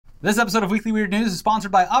This episode of Weekly Weird News is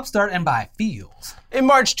sponsored by Upstart and by Feels. In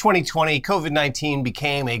March 2020, COVID-19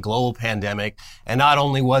 became a global pandemic, and not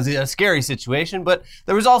only was it a scary situation, but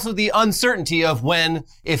there was also the uncertainty of when,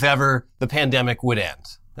 if ever, the pandemic would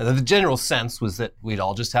end. And the general sense was that we'd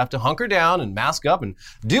all just have to hunker down and mask up and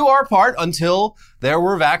do our part until there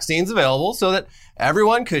were vaccines available so that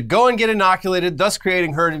everyone could go and get inoculated, thus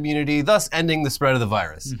creating herd immunity, thus ending the spread of the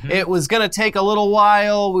virus. Mm-hmm. It was going to take a little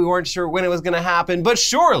while. We weren't sure when it was going to happen, but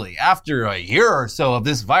surely after a year or so of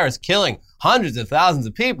this virus killing hundreds of thousands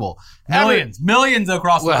of people. Millions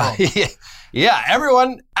across the world. Yeah,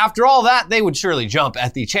 everyone, after all that, they would surely jump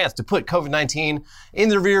at the chance to put COVID-19 in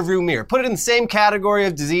the rearview mirror. Put it in the same category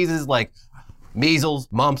of diseases like measles,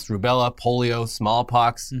 mumps, rubella, polio,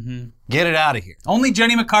 smallpox. Mm-hmm. Get it out of here. Only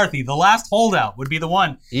Jenny McCarthy, the last holdout, would be the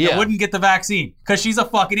one that wouldn't get the vaccine because she's a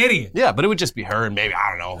fucking idiot. Yeah, but it would just be her and maybe, I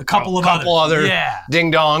don't know, a couple other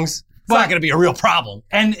ding-dongs. It's not going to be a real problem.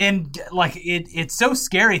 And like, it's so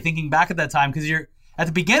scary thinking back at that time because you're at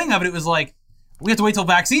the beginning of it, it was like, we have to wait till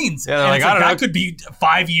vaccines. Yeah, like, I don't know. That could be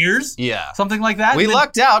 5 years. Yeah. Something like that. We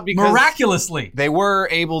lucked out because miraculously they were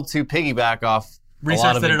able to piggyback off research a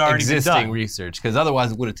lot of that had already existing been done. research, because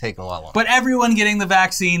otherwise it would have taken a lot longer. But everyone getting the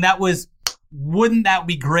vaccine, wouldn't that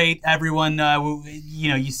be great? Everyone,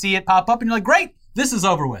 you see it pop up and you're like, great, this is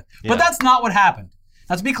over with. Yeah. But that's not what happened.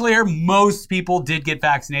 Now, to be clear, most people did get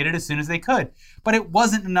vaccinated as soon as they could, but it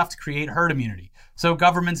wasn't enough to create herd immunity. So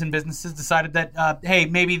governments and businesses decided that, hey,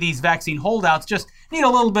 maybe these vaccine holdouts just need a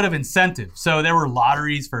little bit of incentive. So there were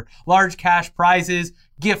lotteries for large cash prizes,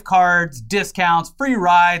 gift cards, discounts, free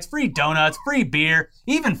rides, free donuts, free beer,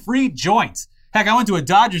 even free joints. Heck, I went to a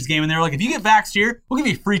Dodgers game and they were like, if you get vaxxed here, we'll give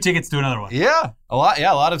you free tickets to another one. Yeah, a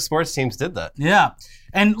lot of sports teams did that. Yeah.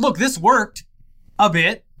 And look, this worked a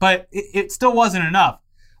bit, but it still wasn't enough.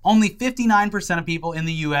 Only 59% of people in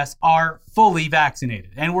the U.S. are fully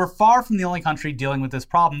vaccinated. And we're far from the only country dealing with this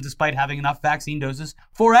problem, despite having enough vaccine doses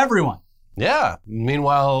for everyone. Yeah.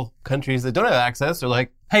 Meanwhile, countries that don't have access are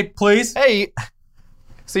like, hey, please. Hey,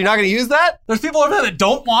 so you're not going to use that? There's people over there that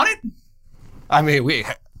don't want it? I mean,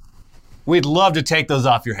 we'd love to take those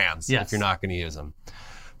off your hands if you're not going to use them.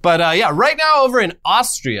 But right now over in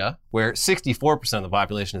Austria, where 64% of the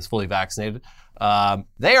population is fully vaccinated,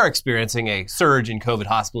 they are experiencing a surge in COVID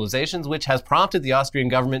hospitalizations, which has prompted the Austrian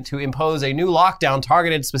government to impose a new lockdown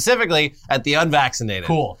targeted specifically at the unvaccinated.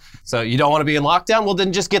 Cool. So you don't want to be in lockdown? Well,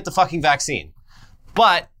 then just get the fucking vaccine.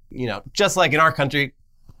 But, just like in our country,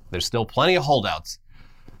 there's still plenty of holdouts.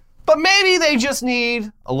 But maybe they just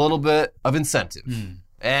need a little bit of incentive.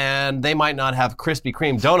 And they might not have Krispy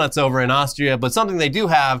Kreme donuts over in Austria, but something they do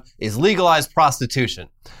have is legalized prostitution.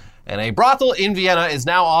 And a brothel in Vienna is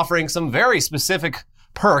now offering some very specific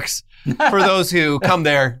perks for those who come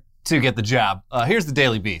there to get the jab. Here's the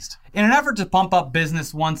Daily Beast. In an effort to pump up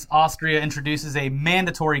business once Austria introduces a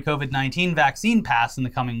mandatory COVID-19 vaccine pass in the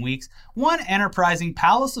coming weeks, one enterprising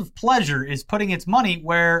palace of pleasure is putting its money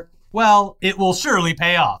where, well, it will surely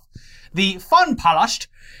pay off. The Funpalast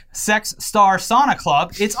Sex Star Sauna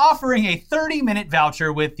Club is offering a 30-minute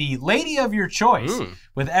voucher with the lady of your choice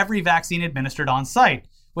with every vaccine administered on site,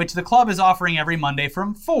 which the club is offering every Monday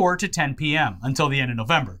from 4 to 10 p.m. until the end of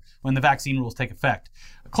November, when the vaccine rules take effect.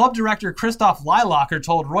 Club director Christoph Leilacher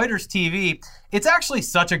told Reuters TV, "It's actually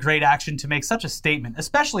such a great action to make such a statement,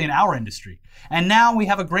 especially in our industry. And now we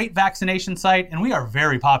have a great vaccination site, and we are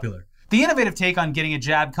very popular." The innovative take on getting a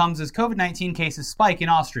jab comes as COVID-19 cases spike in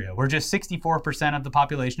Austria, where just 64% of the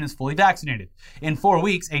population is fully vaccinated. In 4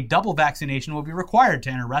 weeks, a double vaccination will be required to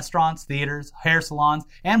enter restaurants, theaters, hair salons,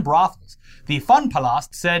 and brothels. The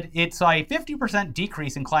Funpalast said it saw a 50%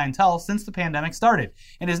 decrease in clientele since the pandemic started,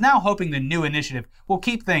 and is now hoping the new initiative will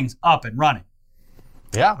keep things up and running.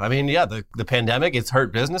 Yeah, I mean, the pandemic, it's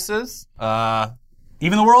hurt businesses.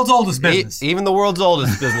 Even the world's oldest business. Even the world's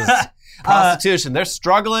oldest business. Prostitution. They're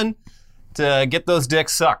struggling to get those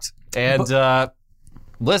dicks sucked. And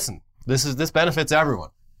listen, this benefits everyone.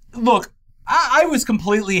 Look, I was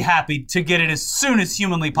completely happy to get it as soon as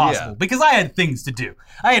humanly possible because I had things to do.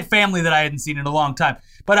 I had family that I hadn't seen in a long time.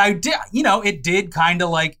 But I did, it did kind of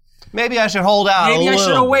like, maybe I should hold out. Maybe I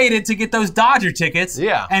should have waited to get those Dodger tickets.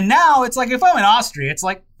 Yeah. And now it's like, if I'm in Austria, it's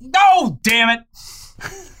like, no, damn it.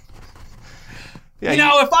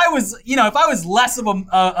 Yeah, if I was less of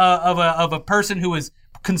a person who was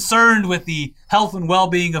concerned with the health and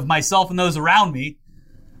well-being of myself and those around me,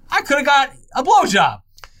 I could have got a blowjob.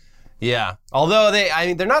 Yeah. Although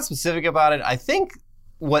they're not specific about it. I think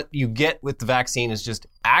what you get with the vaccine is just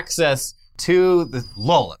access to the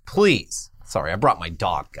Lola, please. Sorry, I brought my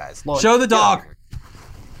dog, guys. Lola, show the dog.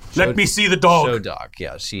 Let me see the dog. Show dog.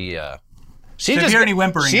 Yeah, she She So if just you hear any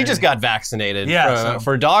whimpering, She just got vaccinated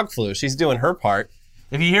for dog flu. She's doing her part.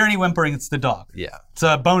 If you hear any whimpering, it's the dog. Yeah. It's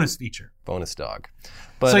a bonus feature. Bonus dog.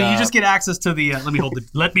 But, so you just get access to the let me hold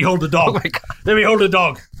the dog. Oh my God. Let me hold the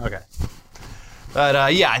dog. Okay. But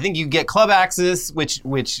I think you get club access,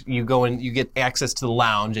 which you go and you get access to the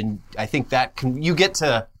lounge, and I think that you get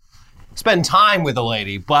to spend time with a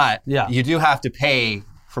lady, but you do have to pay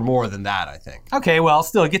for more than that, I think. Okay, well,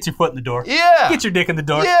 still, it gets your foot in the door. Yeah. Get your dick in the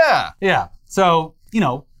door. Yeah. Yeah. So,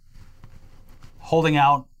 holding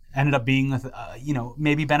out ended up being,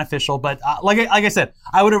 maybe beneficial. But like I said,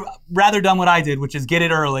 I would have rather done what I did, which is get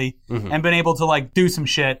it early and been able to, do some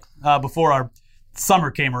shit before our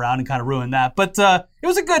summer came around and kind of ruined that. But it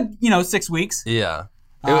was a good, 6 weeks. Yeah.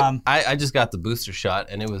 I just got the booster shot,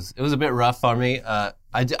 and it was a bit rough on me.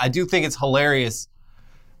 I do think it's hilarious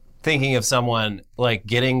thinking of someone,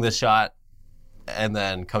 getting the shot and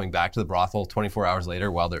then coming back to the brothel 24 hours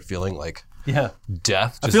later while they're feeling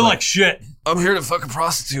death. I feel like shit. I'm here to fuck a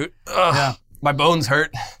prostitute. Ugh, yeah. My bones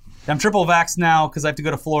hurt. I'm triple vaxxed now because I have to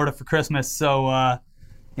go to Florida for Christmas. So,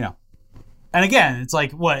 And again, it's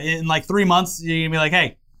in 3 months, you're going to be like,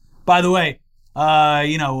 hey, by the way,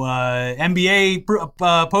 NBA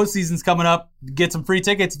postseason's coming up. Get some free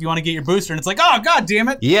tickets if you want to get your booster. And it's like, oh, God damn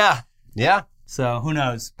it. Yeah. Yeah. So who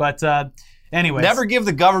knows? But anyways. Never give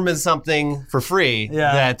the government something for free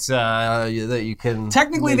that you can.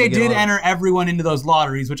 Technically, they did enter everyone into those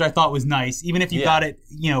lotteries, which I thought was nice. Even if you got it,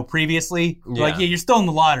 previously. You're still in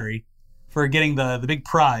the lottery for getting the big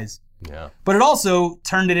prize. Yeah. But it also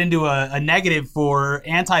turned it into a negative for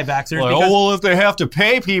anti-vaxxers. If they have to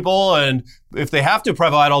pay people and if they have to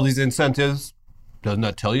provide all these incentives, doesn't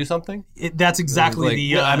that tell you something? That's exactly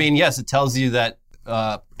yes, it tells you that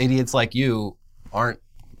idiots like you aren't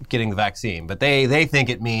getting the vaccine, but they think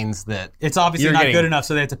it means that it's obviously not good enough,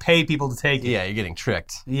 so they have to pay people to take it. Yeah, you're getting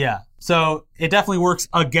tricked. Yeah. So it definitely works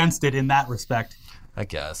against it in that respect. I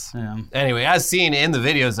guess. Yeah. Anyway, as seen in the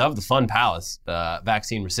videos of the Fun Palace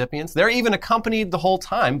vaccine recipients, they're even accompanied the whole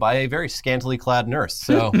time by a very scantily clad nurse.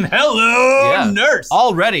 So, hello, nurse.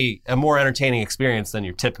 Already a more entertaining experience than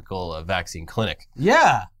your typical vaccine clinic.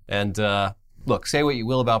 Yeah. And look, say what you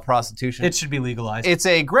will about prostitution. It should be legalized. It's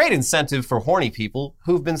a great incentive for horny people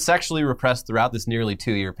who've been sexually repressed throughout this nearly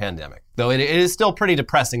 2-year pandemic. Though it is still pretty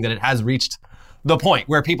depressing that it has reached the point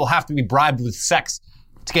where people have to be bribed with sex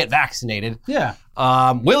to get vaccinated. Yeah.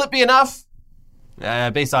 Will it be enough?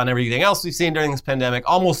 Based on everything else we've seen during this pandemic,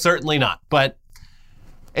 almost certainly not. But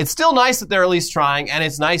it's still nice that they're at least trying, and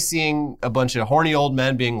it's nice seeing a bunch of horny old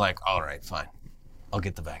men being like, all right, fine, I'll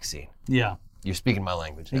get the vaccine. Yeah. You're speaking my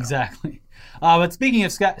language now. Exactly. But speaking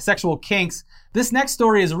of sexual kinks, this next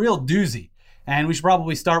story is a real doozy. And we should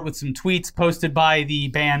probably start with some tweets posted by the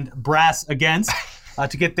band Brass Against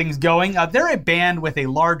to get things going. They're a band with a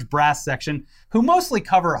large brass section who mostly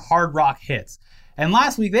cover hard rock hits. And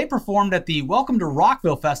last week, they performed at the Welcome to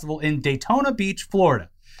Rockville Festival in Daytona Beach, Florida.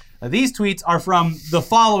 These tweets are from the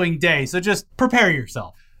following day, so just prepare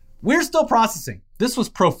yourself. We're still processing. This was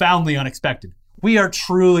profoundly unexpected. We are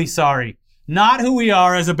truly sorry. Not who we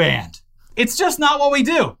are as a band. It's just not what we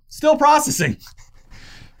do. Still processing.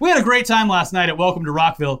 We had a great time last night at Welcome to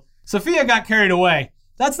Rockville. Sophia got carried away.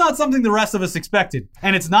 That's not something the rest of us expected.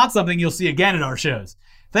 And it's not something you'll see again at our shows.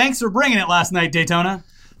 Thanks for bringing it last night, Daytona.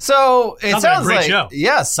 So it sounds like a great like, show.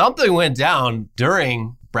 Yeah, something went down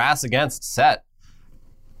during Brass Against set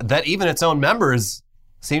that even its own members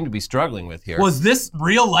seem to be struggling with here. Was this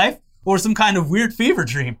real life or some kind of weird fever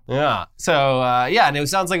dream? Yeah. So, and it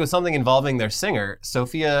sounds like it was something involving their singer,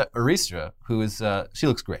 Sophia Aristra, who is, she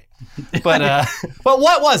looks great. But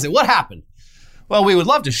what was it? What happened? Well, we would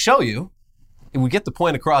love to show you. We get the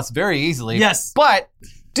point across very easily. Yes. But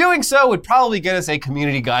doing so would probably get us a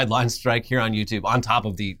community guidelines strike here on YouTube on top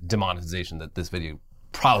of the demonetization that this video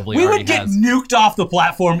probably already has. We would get nuked off the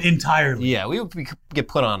platform entirely. Yeah, we would get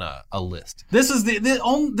put on a list. This is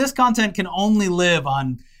this content can only live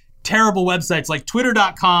on terrible websites like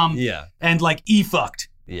twitter.com and like eFucked.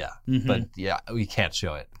 Yeah, but we can't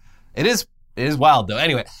show it. It is wild though.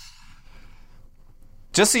 Anyway,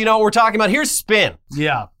 just so you know what we're talking about, here's Spin.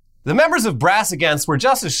 Yeah. The members of Brass Against were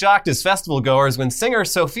just as shocked as festival goers when singer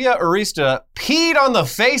Sophia Arista peed on the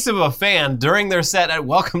face of a fan during their set at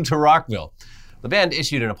Welcome to Rockville. The band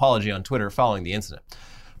issued an apology on Twitter following the incident.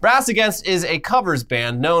 Brass Against is a covers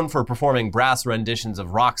band known for performing brass renditions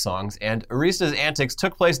of rock songs, and Arista's antics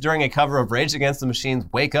took place during a cover of Rage Against the Machine's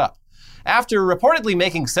Wake Up. After reportedly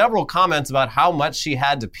making several comments about how much she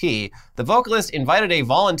had to pee, the vocalist invited a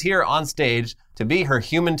volunteer on stage to be her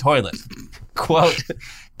human toilet. Quote,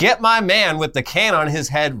 "Get my man with the can on his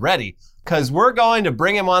head ready, cause we're going to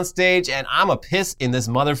bring him on stage and I'm a piss in this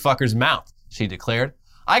motherfucker's mouth," she declared.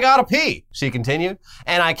 I gotta pee, she continued,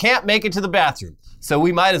 and I can't make it to the bathroom, so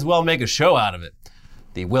we might as well make a show out of it.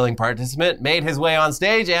 The willing participant made his way on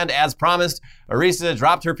stage, and as promised, Arisa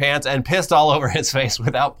dropped her pants and pissed all over his face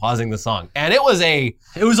without pausing the song. And it was a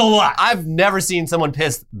lot. I've never seen someone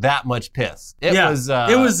piss that much piss.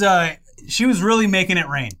 She was really making it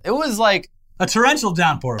rain. It was like a torrential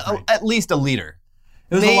downpour of rain. At least a liter.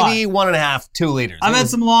 It was maybe 1.5, 2 liters. I've had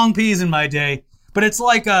some long pees in my day, but it's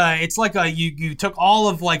like you took all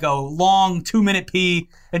of like a long 2-minute pee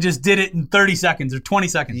and just did it in 30 seconds or 20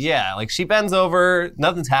 seconds. Yeah, like she bends over,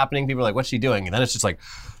 nothing's happening. People are like, what's she doing? And then it's just like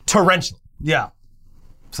torrential. Yeah.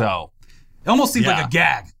 So. It almost seemed like a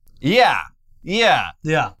gag. Yeah.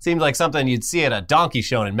 Seemed like something you'd see at a donkey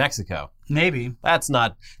show in Mexico. Maybe. That's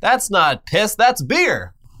not piss, that's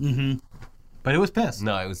beer. Mm-hmm. But it was piss.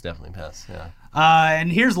 No, it was definitely piss, yeah.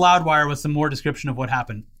 And here's Loudwire with some more description of what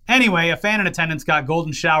happened. Anyway, a fan in attendance got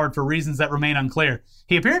golden showered for reasons that remain unclear.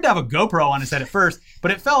 He appeared to have a GoPro on his head at first,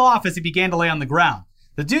 but it fell off as he began to lay on the ground.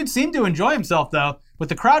 The dude seemed to enjoy himself, though, with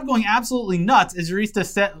the crowd going absolutely nuts as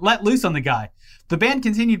Arista let loose on the guy. The band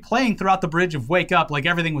continued playing throughout the bridge of Wake Up like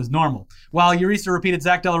everything was normal, while Arista repeated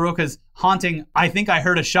Zach De La Rocha's haunting I Think I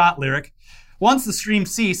Heard a Shot lyric. Once the stream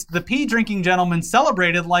ceased, the pee-drinking gentleman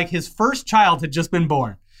celebrated like his first child had just been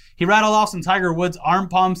born. He rattled off some Tiger Woods arm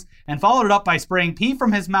pumps and followed it up by spraying pee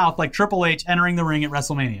from his mouth like Triple H entering the ring at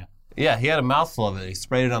WrestleMania. Yeah, he had a mouthful of it. He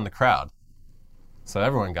sprayed it on the crowd. So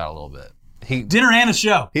everyone got a little bit. Dinner and a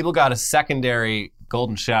show. People got a secondary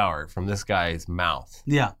golden shower from this guy's mouth.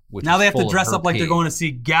 Yeah. Now they have to dress up like they're going to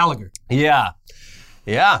see Gallagher. Yeah.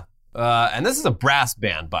 And this is a brass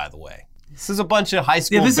band, by the way. This is a bunch of high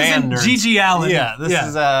school band nerds. This isn't G.G. Allen. Yeah, this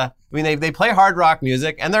is, I mean, they play hard rock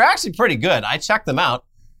music, and they're actually pretty good. I checked them out.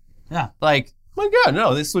 Yeah. Like, my God,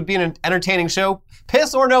 no, this would be an entertaining show.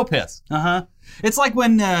 Piss or no piss. Uh-huh. It's like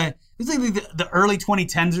when, it's like the early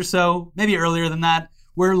 2010s or so, maybe earlier than that,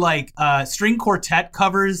 where like string quartet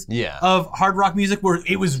covers of hard rock music where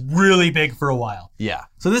it was really big for a while. Yeah.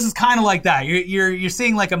 So this is kind of like that. You're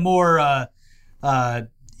seeing like a more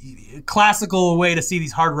classical way to see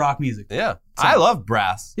these hard rock music. Yeah. So, I love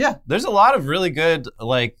brass. Yeah. There's a lot of really good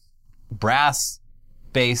like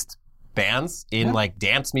brass-based bands in like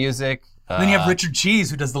dance music. And then you have Richard Cheese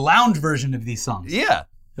who does the lounge version of these songs. Yeah.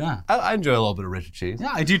 Yeah. I enjoy a little bit of Richard Cheese.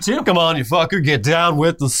 Yeah, I do too. Come on, you fucker, get down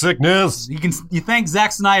with the sickness. You thank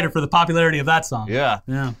Zack Snyder for the popularity of that song. Yeah.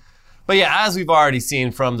 Yeah. But yeah, as we've already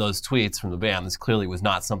seen from those tweets from the band, this clearly was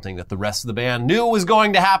not something that the rest of the band knew was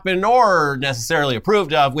going to happen or necessarily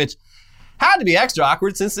approved of, which had to be extra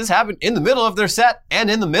awkward since this happened in the middle of their set and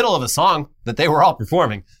in the middle of a song that they were all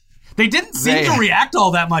performing. They didn't seem to react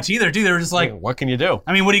all that much either, too. They were just like, what can you do?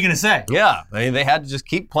 I mean, what are you going to say? Yeah. I mean, they had to just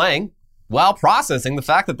keep playing while processing the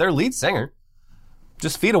fact that their lead singer,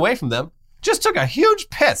 just feet away from them, just took a huge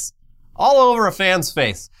piss all over a fan's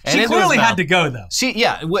face. She clearly had to go, though.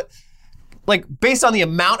 Like, based on the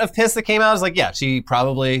amount of piss that came out, I was like, yeah, she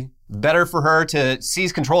probably, better for her to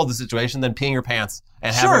seize control of the situation than peeing her pants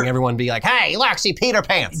and having everyone be like, hey, look, she peed her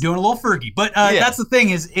pants. Doing a little Fergie. But that's the thing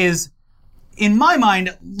is, in my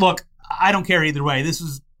mind, look, I don't care either way. This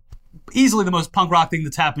was easily the most punk rock thing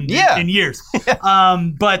that's happened in years.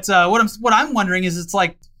 But what I'm wondering is, it's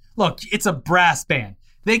like, look, it's a brass band.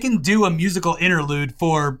 They can do a musical interlude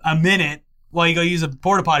for a minute while you go use a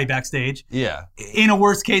porta potty backstage. Yeah. In a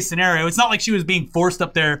worst case scenario, it's not like she was being forced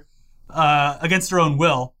up there against her own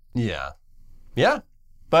will. Yeah. Yeah.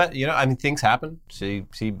 But, you know, I mean, things happen. She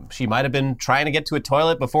might have been trying to get to a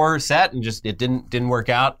toilet before her set and just it didn't work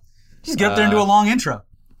out. Just get up there and do a long intro.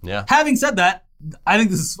 Yeah. Having said that, I think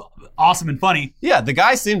this is awesome and funny. Yeah, the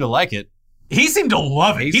guy seemed to like it. He seemed to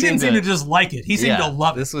love it. He didn't seem to just like it. He seemed to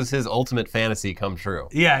love it. This was his ultimate fantasy come true.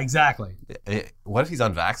 Yeah, exactly. What if he's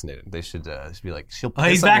unvaccinated? They should be like, she'll piss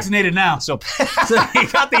he's vaccinated now. So he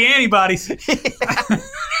got the antibodies.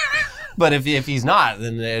 But if he's not,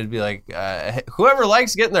 then it'd be like, whoever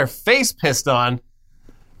likes getting their face pissed on,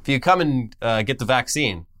 if you come and get the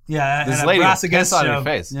vaccine. Yeah, this lady will piss on your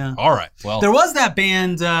face. Yeah. All right, well. There was that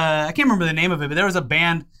band, I can't remember the name of it, but there was a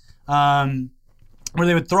band where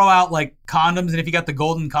they would throw out like condoms, and if you got the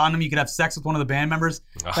golden condom, you could have sex with one of the band members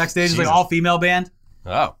backstage. It's like all-female band.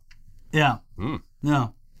 Oh. Yeah.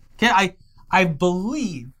 No. Okay, I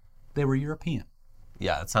believe they were European.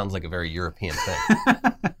 Yeah, it sounds like a very European thing.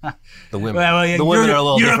 The women, the women are a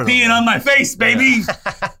little European on my face, baby.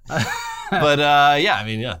 Yeah. But yeah, I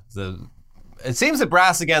mean, yeah. It seems that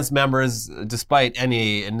Brass Against members, despite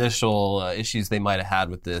any initial issues they might have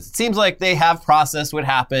had with this, it seems like they have processed what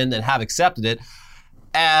happened and have accepted it,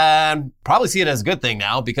 and probably see it as a good thing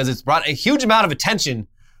now because it's brought a huge amount of attention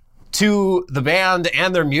to the band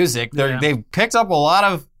and their music. They've picked up a lot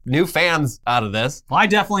of new fans out of this. Well, I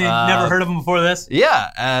definitely never heard of them before this. Yeah,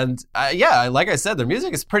 and like I said, their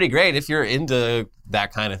music is pretty great if you're into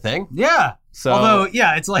that kind of thing. Yeah. So, although,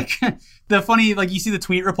 yeah, it's like the funny, like you see the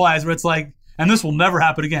tweet replies where it's like, and this will never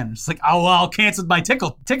happen again. It's like, oh, well, I'll cancel my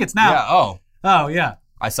tickets now. Yeah, Oh, yeah.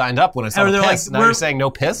 I signed up when I saw the piss. Like, now you're saying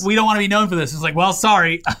no piss? We don't want to be known for this. It's like, well,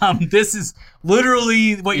 sorry. This is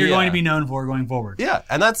literally what you're going to be known for going forward. Yeah,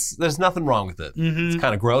 and there's nothing wrong with it. Mm-hmm. It's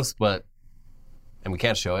kind of gross, and we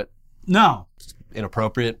can't show it. No. It's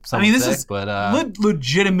inappropriate, this is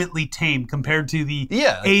legitimately tame compared to the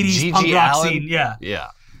 80s punk rock scene. Yeah. Yeah.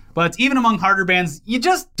 But even among harder bands, you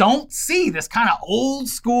just don't see this kind of old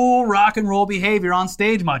school rock and roll behavior on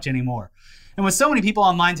stage much anymore. And with so many people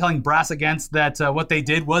online telling Brass Against that what they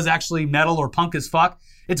did was actually metal or punk as fuck,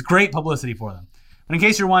 it's great publicity for them. But in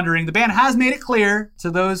case you're wondering, the band has made it clear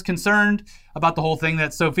to those concerned about the whole thing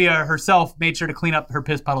that Sophia herself made sure to clean up her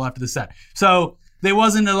piss puddle after the set. So there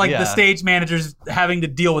wasn't the stage managers having to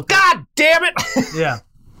deal with that. God damn it! Yeah.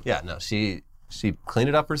 Yeah, no, she cleaned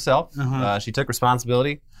it up herself. Uh-huh. She took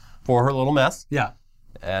responsibility for her little mess. Yeah.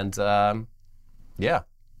 And,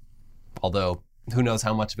 although who knows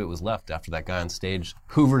how much of it was left after that guy on stage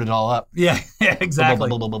hoovered it all up. Yeah, exactly.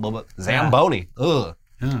 Zamboni. Ugh.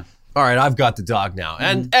 Yeah. All right, I've got the dog now.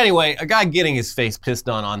 And anyway, a guy getting his face pissed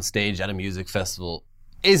on stage at a music festival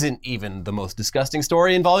isn't even the most disgusting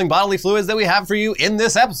story involving bodily fluids that we have for you in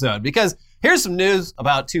this episode, because here's some news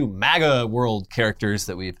about two MAGA world characters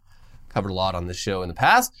that we've covered a lot on this show in the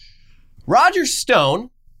past. Roger Stone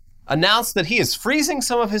announced that he is freezing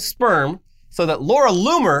some of his sperm so that Laura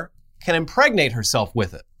Loomer can impregnate herself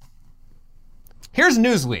with it. Here's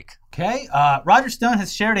Newsweek. Okay, Roger Stone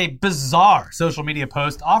has shared a bizarre social media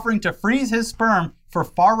post offering to freeze his sperm for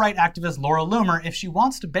far-right activist Laura Loomer if she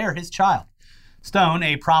wants to bear his child. Stone,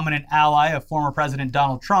 a prominent ally of former President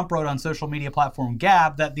Donald Trump, wrote on social media platform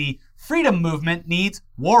Gab that the freedom movement needs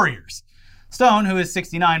warriors. Stone, who is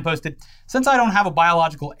 69, posted, "Since I don't have a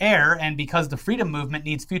biological heir and because the freedom movement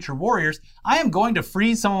needs future warriors, I am going to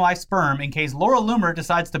freeze some of my sperm in case Laura Loomer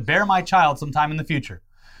decides to bear my child sometime in the future."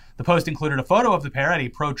 The post included a photo of the pair at a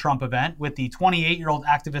pro-Trump event with the 28-year-old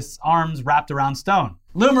activist's arms wrapped around Stone.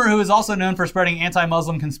 Loomer, who is also known for spreading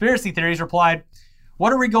anti-Muslim conspiracy theories, replied,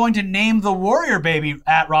 "What are we going to name the warrior baby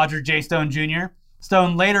at Roger J. Stone Jr.?"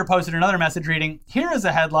 Stone later posted another message reading, "Here is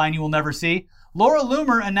a headline you will never see. Laura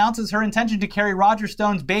Loomer announces her intention to carry Roger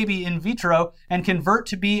Stone's baby in vitro and convert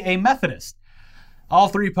to be a Methodist." All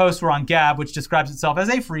three posts were on Gab, which describes itself as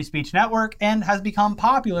a free speech network and has become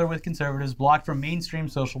popular with conservatives blocked from mainstream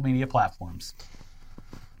social media platforms.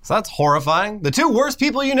 So that's horrifying. The two worst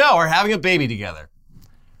people you know are having a baby together.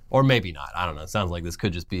 Or maybe not. I don't know. It sounds like this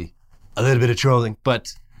could just be a little bit of trolling,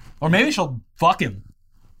 but... Or maybe she'll fuck him.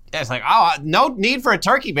 Yeah, it's like, oh, no need for a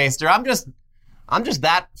turkey baster. I'm just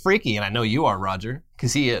that freaky, and I know you are, Roger,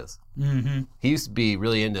 because he is. Mm-hmm. He used to be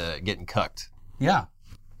really into getting cucked. Yeah.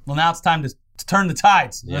 Well, now it's time to turn the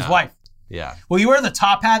tides with his wife. Yeah. Will you wear the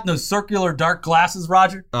top hat and those circular dark glasses,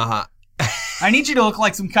 Roger? Uh-huh. I need you to look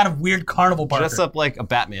like some kind of weird carnival barker. Dress up like a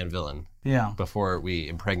Batman villain. Yeah. Before we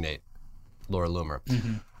impregnate Laura Loomer.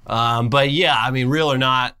 Mm-hmm. But yeah, I mean, real or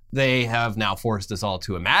not, they have now forced us all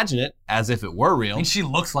to imagine it as if it were real. I think she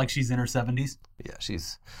looks like she's in her 70s. Yeah,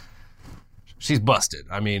 she's busted.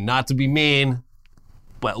 I mean, not to be mean,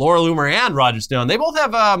 but Laura Loomer and Roger Stone, they both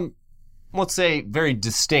have, let's say, very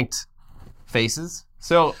distinct faces.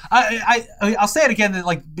 So I'll say it again, that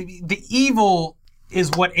like the evil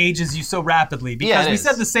is what ages you so rapidly, because we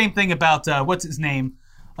said the same thing about what's his name,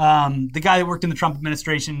 the guy that worked in the Trump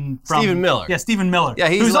administration, Stephen Miller. Yeah, Stephen Miller. Yeah,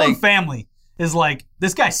 whose own family is like,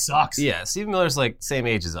 this guy sucks. Yeah, Stephen Miller's like same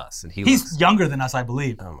age as us, and he's younger than us, I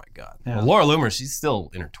believe. Oh my God. Yeah. Well, Laura Loomer, she's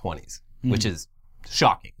still in her 20s, which is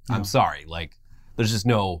shocking. I'm sorry. Like, there's just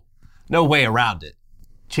no way around it.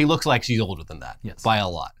 She looks like she's older than that by a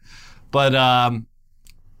lot. But,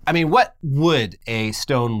 I mean, what would a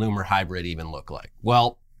Stone-Loomer hybrid even look like?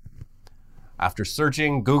 Well, after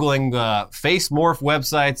searching, Googling face morph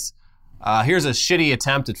websites, here's a shitty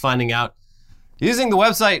attempt at finding out using the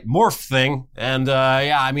website Morph Thing. And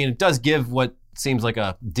I mean, it does give what seems like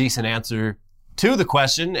a decent answer to the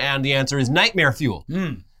question, and the answer is nightmare fuel.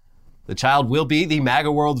 The child will be the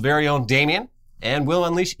MAGA world's very own Damien, and will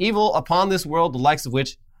unleash evil upon this world, the likes of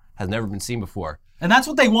which has never been seen before. And that's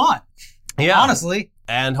what they want. Yeah. Honestly.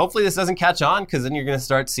 And hopefully this doesn't catch on, because then you're going to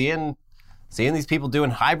start seeing these people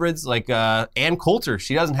doing hybrids, like Ann Coulter.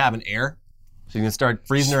 She doesn't have an heir. She's going to start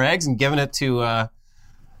freezing her eggs and giving it to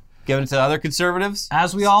other conservatives.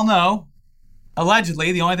 As we all know,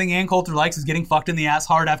 Allegedly, the only thing Ann Coulter likes is getting fucked in the ass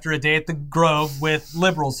hard after a day at the Grove with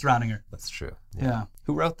liberals surrounding her. That's true. Yeah.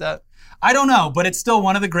 Who wrote that? I don't know, but it's still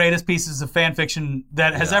one of the greatest pieces of fan fiction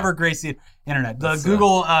that has ever graced the internet.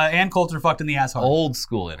 Google Ann Coulter fucked in the ass hard. Old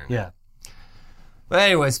school internet. Yeah. But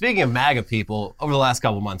anyway, speaking of MAGA people, over the last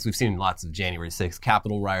couple of months, we've seen lots of January 6th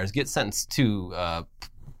Capitol rioters get sentenced to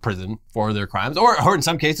prison for their crimes, or in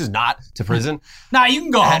some cases not to prison. Nah, you can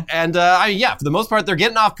go home. And for the most part, they're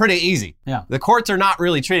getting off pretty easy. Yeah. The courts are not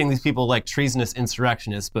really treating these people like treasonous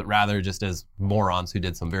insurrectionists, but rather just as morons who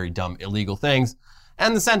did some very dumb, illegal things.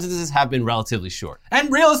 And the sentences have been relatively short.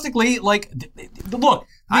 And realistically, look,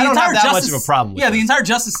 I don't have that much of a problem with the entire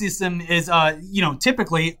justice system is,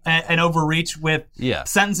 typically an overreach with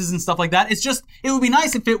sentences and stuff like that. It's just, it would be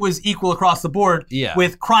nice if it was equal across the board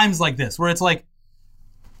with crimes like this, where it's like,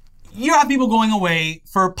 you have people going away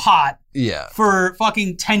for pot for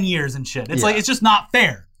fucking 10 years and shit. It's like, it's just not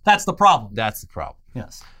fair. That's the problem. That's the problem.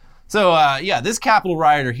 Yes. So, this Capitol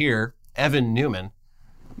rioter here, Evan Newman,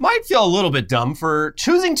 might feel a little bit dumb for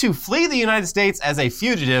choosing to flee the United States as a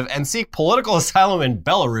fugitive and seek political asylum in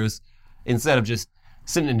Belarus instead of just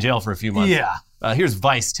sitting in jail for a few months. Yeah. Here's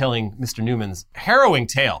Vice telling Mr. Newman's harrowing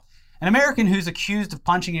tale. An American who's accused of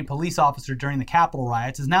punching a police officer during the Capitol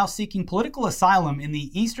riots is now seeking political asylum in the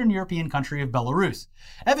Eastern European country of Belarus.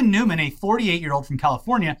 Evan Newman, a 48-year-old from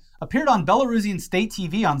California, appeared on Belarusian state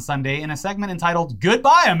TV on Sunday in a segment entitled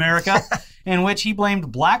Goodbye, America, in which he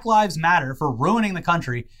blamed Black Lives Matter for ruining the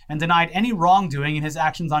country and denied any wrongdoing in his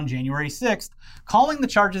actions on January 6th, calling the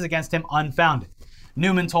charges against him unfounded.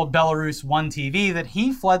 Newman told Belarus One TV that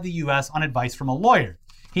he fled the U.S. on advice from a lawyer.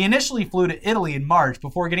 He initially flew to Italy in March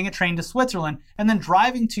before getting a train to Switzerland and then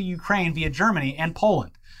driving to Ukraine via Germany and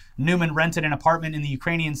Poland. Newman rented an apartment in the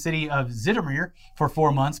Ukrainian city of Zhytomyr for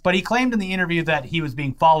 4 months, but he claimed in the interview that he was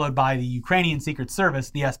being followed by the Ukrainian Secret Service,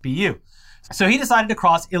 the SBU. So he decided to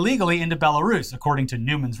cross illegally into Belarus, according to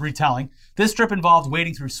Newman's retelling. This trip involved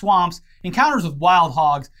wading through swamps, encounters with wild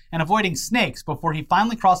hogs, and avoiding snakes before he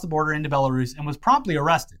finally crossed the border into Belarus and was promptly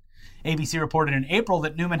arrested. ABC reported in April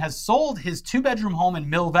that Newman has sold his two-bedroom home in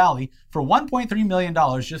Mill Valley for $1.3 million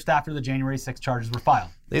just after the January 6 charges were filed.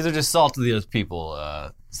 These are just salt to those people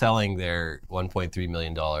selling their $1.3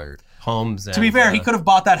 million homes. And, to be fair, he could have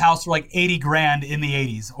bought that house for like $80,000 in the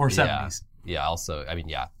 80s or 70s. Yeah, also,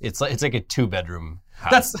 it's like a two-bedroom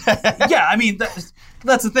house.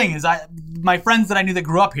 That's the thing is my friends that I knew that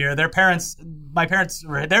grew up here, their parents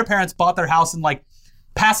bought their house in like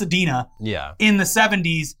Pasadena in the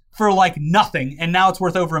 70s for like nothing, and now it's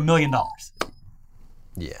worth over $1 million.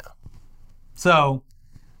 Yeah. So,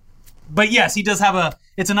 but yes, he does have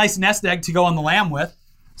it's a nice nest egg to go on the lam with.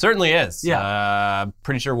 Certainly is. Yeah.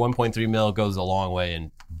 Pretty sure 1.3 mil goes a long way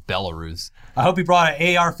in Belarus. I hope he brought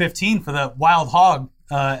an AR-15 for the wild hog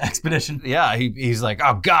expedition. Yeah, he's like,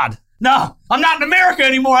 oh God. No, I'm not in America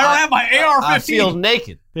anymore. I don't have my AR-15. I feel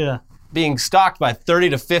naked. Yeah. Being stalked by 30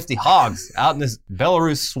 to 50 hogs out in this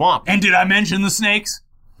Belarus swamp. And did I mention the snakes?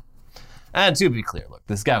 And to be clear, look,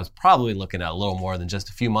 this guy was probably looking at a little more than just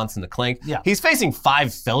a few months in the clink. Yeah. He's facing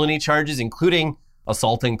 5 felony charges, including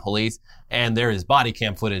assaulting police, and there is body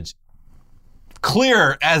cam footage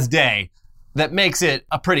clear as day that makes it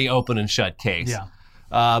a pretty open and shut case.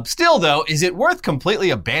 Yeah. Still, though, is it worth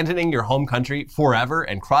completely abandoning your home country forever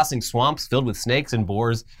and crossing swamps filled with snakes and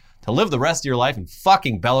boars to live the rest of your life in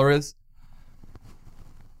fucking Belarus?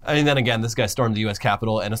 I mean, then again, this guy stormed the U.S.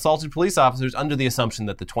 Capitol and assaulted police officers under the assumption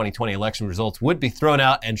that the 2020 election results would be thrown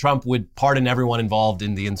out and Trump would pardon everyone involved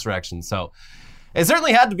in the insurrection. So it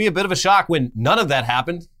certainly had to be a bit of a shock when none of that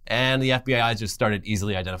happened, and the FBI just started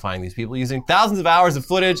easily identifying these people using thousands of hours of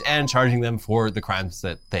footage and charging them for the crimes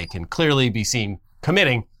that they can clearly be seen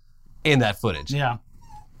committing in that footage. Yeah.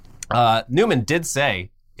 Newman did say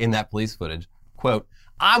in that police footage, quote,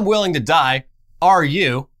 "I'm willing to die. Are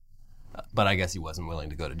you?" But I guess he wasn't willing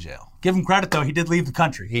to go to jail. Give him credit, though. He did leave the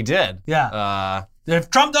country. He did. Yeah. If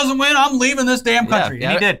Trump doesn't win, I'm leaving this damn country.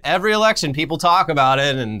 And he did. Every election, people talk about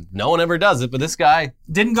it, and no one ever does it. But this guy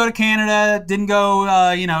didn't go to Canada, didn't go,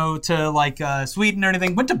 to Sweden or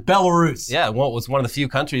anything. Went to Belarus. Yeah, well, was one of the few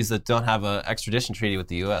countries that don't have an extradition treaty with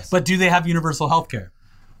the U.S. But do they have universal health care?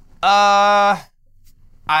 I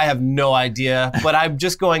have no idea, but I'm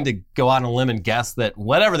just going to go out on a limb and guess that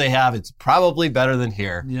whatever they have, it's probably better than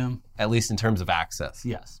here. Yeah. At least in terms of access.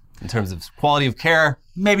 Yes. In terms of quality of care.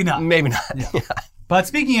 Maybe not. Maybe not. Yeah. But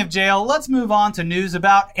speaking of jail, let's move on to news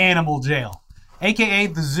about animal jail, aka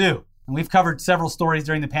the zoo. And we've covered several stories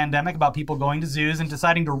during the pandemic about people going to zoos and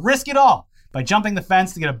deciding to risk it all by jumping the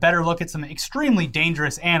fence to get a better look at some extremely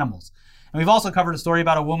dangerous animals. And we've also covered a story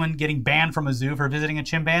about a woman getting banned from a zoo for visiting a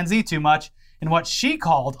chimpanzee too much in what she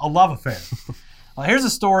called a love affair. Well, here's a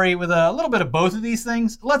story with a little bit of both of these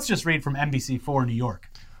things. Let's just read from NBC4 New York.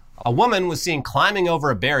 A woman was seen climbing over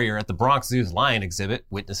a barrier at the Bronx Zoo's lion exhibit,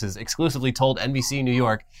 witnesses exclusively told NBC New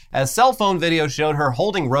York, as cell phone video showed her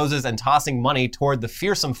holding roses and tossing money toward the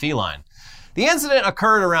fearsome feline. The incident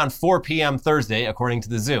occurred around 4 p.m. Thursday, according to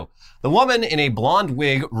the zoo. The woman in a blonde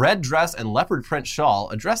wig, red dress, and leopard print shawl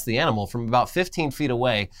addressed the animal from about 15 feet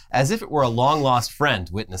away as if it were a long-lost friend,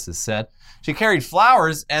 witnesses said. She carried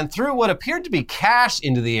flowers and threw what appeared to be cash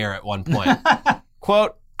into the air at one point.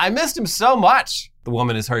 Quote, "I missed him so much," the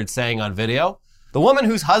woman is heard saying on video. The woman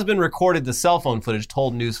whose husband recorded the cell phone footage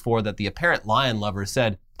told News 4 that the apparent lion lover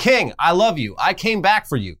said, "King, I love you. I came back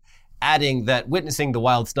for you," adding that witnessing the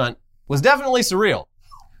wild stunt was definitely surreal.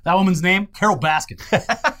 That woman's name? Carol Baskin.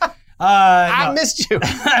 I missed you.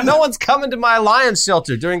 No one's coming to my lion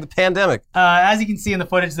shelter during the pandemic. As you can see in the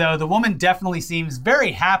footage, though, the woman definitely seems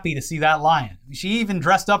very happy to see that lion. She even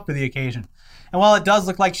dressed up for the occasion. And while it does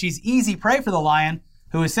look like she's easy prey for the lion,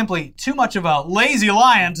 who is simply too much of a lazy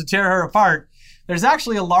lion to tear her apart, there's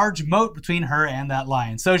actually a large moat between her and that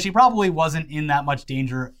lion. So she probably wasn't in that much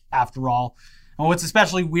danger after all. And what's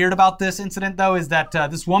especially weird about this incident, though, is that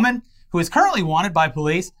this woman, who is currently wanted by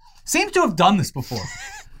police, seems to have done this before.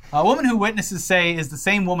 A woman who witnesses say is the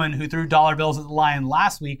same woman who threw dollar bills at the lion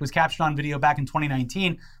last week was captured on video back in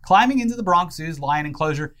 2019, climbing into the Bronx Zoo's lion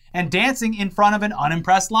enclosure and dancing in front of an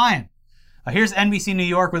unimpressed lion. Here's NBC New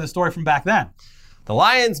York with a story from back then. The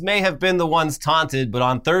lions may have been the ones taunted, but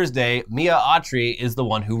on Thursday, Mia Autry is the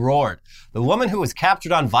one who roared. The woman who was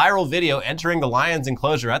captured on viral video entering the lions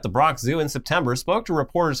enclosure at the Bronx Zoo in September spoke to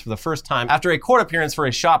reporters for the first time after a court appearance for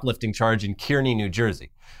a shoplifting charge in Kearney, New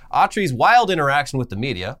Jersey. Autry's wild interaction with the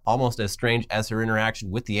media, almost as strange as her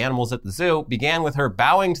interaction with the animals at the zoo, began with her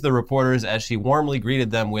bowing to the reporters as she warmly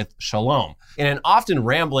greeted them with shalom. In an often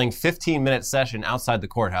rambling 15-minute session outside the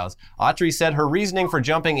courthouse, Autry said her reasoning for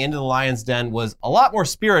jumping into the lion's den was a lot more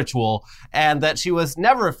spiritual and that she was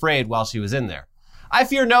never afraid while she was in there. "I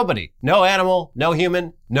fear nobody, no animal, no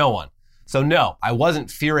human, no one. So no, I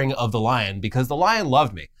wasn't fearing of the lion because the lion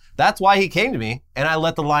loved me. That's why he came to me and I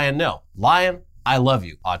let the lion know. Lion, I love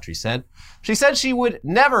you," Autry said. She said she would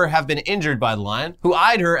never have been injured by the lion, who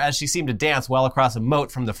eyed her as she seemed to dance well across a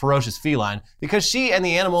moat from the ferocious feline, because she and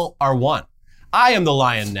the animal are one. "I am the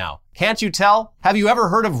lion now. Can't you tell? Have you ever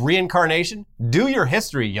heard of reincarnation? Do your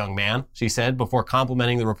history, young man," she said before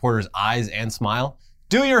complimenting the reporter's eyes and smile.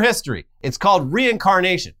 "Do your history. It's called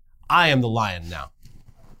reincarnation. I am the lion now."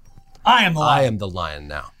 I am the lion. I am the lion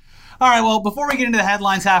now. All right, well, before we get into the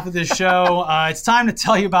headlines half of this show, it's time to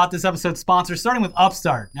tell you about this episode's sponsor, starting with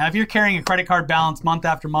Upstart. Now, if you're carrying a credit card balance month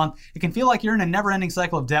after month, it can feel like you're in a never-ending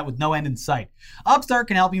cycle of debt with no end in sight. Upstart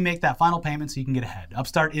can help you make that final payment so you can get ahead.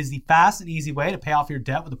 Upstart is the fast and easy way to pay off your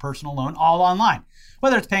debt with a personal loan all online.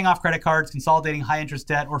 Whether it's paying off credit cards, consolidating high-interest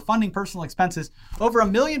debt, or funding personal expenses, over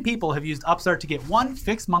 1 million people have used Upstart to get one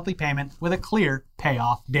fixed monthly payment with a clear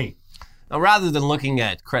payoff date. Now, rather than looking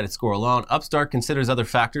at credit score alone, Upstart considers other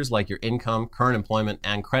factors like your income, current employment,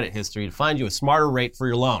 and credit history to find you a smarter rate for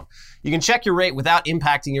your loan. You can check your rate without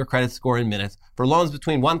impacting your credit score in minutes for loans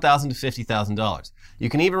between $1,000 to $50,000. You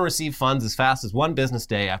can even receive funds as fast as 1 business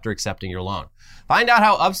day after accepting your loan. Find out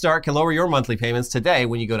how Upstart can lower your monthly payments today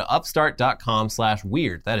when you go to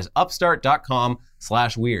upstart.com/weird. That is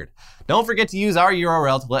upstart.com/weird. Don't forget to use our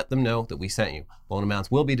URL to let them know that we sent you. Loan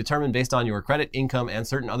amounts will be determined based on your credit, income, and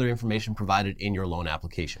certain other information provided in your loan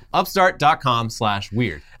application.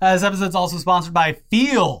 Upstart.com/weird. This episode's also sponsored by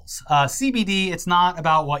Feels. CBD, it's not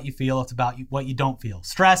about what you feel, it's about what you don't feel.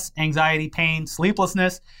 Stress, anxiety, pain,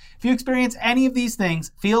 sleeplessness. If you experience any of these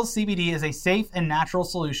things, Feels CBD is a safe and natural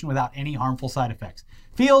solution without any harmful side effects.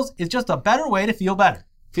 Feels is just a better way to feel better.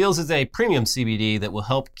 Feels is a premium CBD that will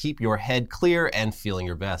help keep your head clear and feeling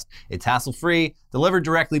your best. It's hassle-free, delivered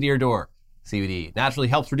directly to your door. CBD naturally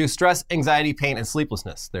helps reduce stress, anxiety, pain, and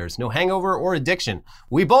sleeplessness. There's no hangover or addiction.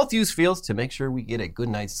 We both use Feels to make sure we get a good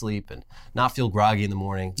night's sleep and not feel groggy in the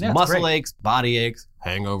morning. Yeah, muscle aches, body aches,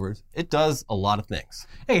 hangovers. It does a lot of things.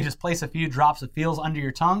 Hey, just place a few drops of Feels under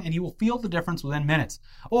your tongue and you will feel the difference within minutes.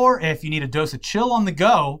 Or if you need a dose of chill on the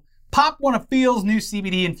go, pop one of Feels' new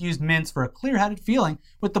CBD-infused mints for a clear-headed feeling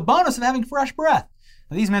with the bonus of having fresh breath.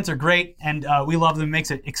 Now, these mints are great, and we love them. It makes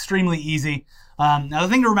it extremely easy. Now, the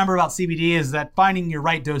thing to remember about CBD is that finding your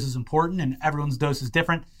right dose is important, and everyone's dose is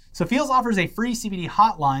different. So Feels offers a free CBD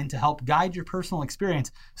hotline to help guide your personal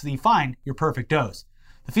experience so that you find your perfect dose.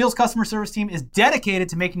 The Feels customer service team is dedicated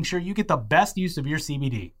to making sure you get the best use of your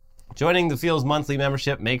CBD. Joining the Feels monthly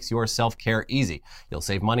membership makes your self-care easy. You'll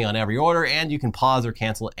save money on every order, and you can pause or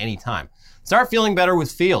cancel at any time. Start feeling better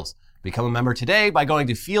with Feels. Become a member today by going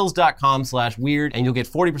to feels.com/weird, and you'll get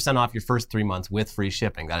 40% off your first 3 months with free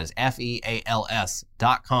shipping. That is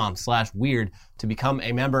feals.com/weird to become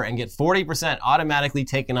a member and get 40% automatically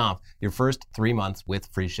taken off your first 3 months with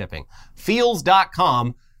free shipping.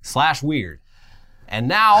 Feals.com/weird. And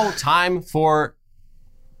now, time for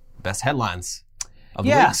best headlines of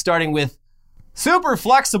the week, starting with super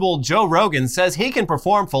flexible Joe Rogan says he can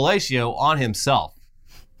perform fellatio on himself.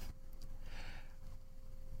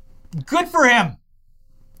 Good for him.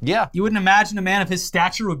 Yeah. You wouldn't imagine a man of his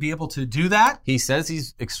stature would be able to do that. He says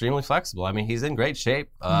he's extremely flexible. I mean, he's in great shape.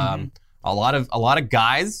 A lot of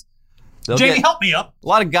guys. Jamie, help me up. A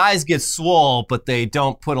lot of guys get swole, but they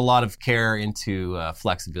don't put a lot of care into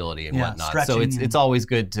flexibility and whatnot. So it's always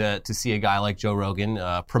good to see a guy like Joe Rogan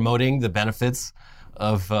promoting the benefits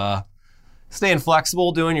of staying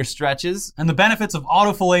flexible, doing your stretches. And the benefits of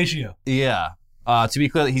autofellatio. Yeah. To be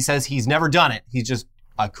clear, he says he's never done it. He's just,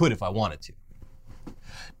 I could if I wanted to.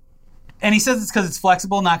 And he says it's because it's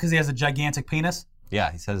flexible, not because he has a gigantic penis?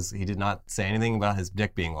 Yeah, he says he did not say anything about his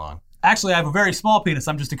dick being long. Actually, I have a very small penis.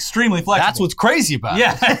 I'm just extremely flexible. That's what's crazy about it.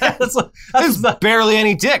 Yeah. There's barely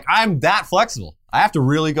any dick. I'm that flexible. I have to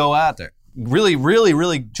really go out there. Really, really,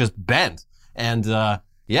 really just bend. And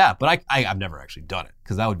yeah, but I've never actually done it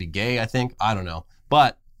because that would be gay, I think. I don't know.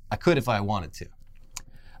 But I could if I wanted to.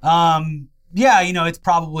 Yeah, it's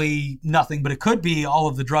probably nothing, but it could be all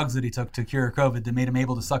of the drugs that he took to cure COVID that made him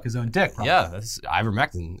able to suck his own dick. Probably. Yeah, that's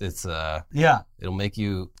ivermectin. It's it'll make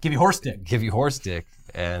you give you horse dick. Give you horse dick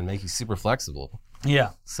and make you super flexible. Yeah.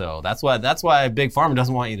 So that's why Big Pharma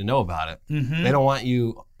doesn't want you to know about it. Mm-hmm. They don't want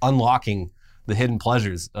you unlocking the hidden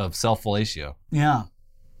pleasures of self-fellatio. Yeah.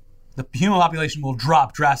 The human population will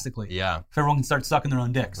drop drastically. Yeah. If everyone can start sucking their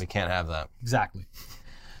own dicks. We can't have that. Exactly.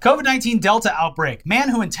 COVID-19 Delta outbreak. Man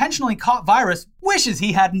who intentionally caught virus wishes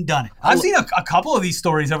he hadn't done it. I've seen a couple of these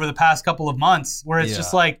stories over the past couple of months where it's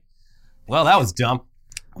just like... Well, that was dumb.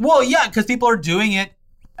 Well, yeah, because people are doing it.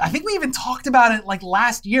 I think we even talked about it like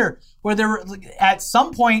last year where there were, at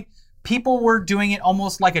some point, people were doing it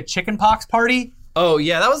almost like a chickenpox party. Oh,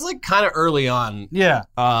 yeah, that was like kind of early on. Yeah.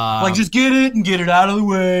 Like just get it and get it out of the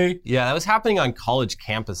way. Yeah, that was happening on college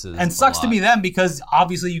campuses. And sucks to be them because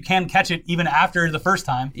obviously you can catch it even after the first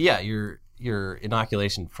time. Yeah, your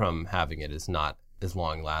inoculation from having it is not as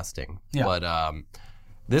long lasting. Yeah. But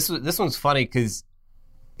this one's funny because,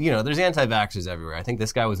 there's anti-vaxxers everywhere. I think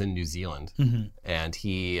this guy was in New Zealand. Mm-hmm. And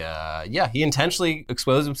he intentionally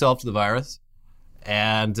exposed himself to the virus.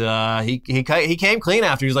 And he came clean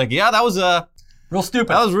after. He was like, yeah, that was real stupid.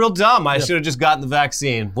 That was real dumb. I should have just gotten the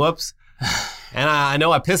vaccine. Whoops. And I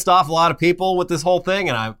know I pissed off a lot of people with this whole thing,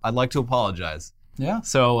 and I'd like to apologize. Yeah.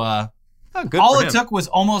 So, good all for him. It took was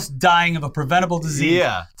almost dying of a preventable disease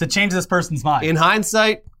to change this person's mind. In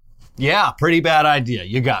hindsight, yeah, pretty bad idea.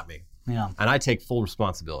 You got me. Yeah. And I take full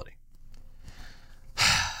responsibility.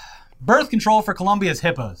 Birth control for Colombia's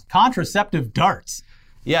hippos. Contraceptive darts.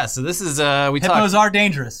 Yeah, so this is... hippos are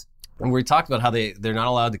dangerous. And we talked about how they're not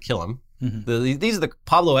allowed to kill them. Mm-hmm. These are the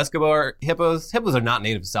Pablo Escobar hippos. Hippos are not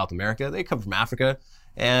native to South America. They come from Africa.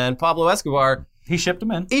 And Pablo Escobar... He shipped them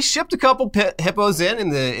in. He shipped a couple hippos in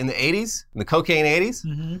the 80s, in the cocaine 80s.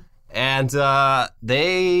 Mm-hmm. And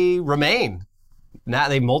they remain. Now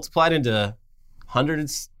they multiplied into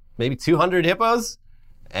hundreds, maybe 200 hippos.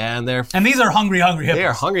 And these are hungry hippos. They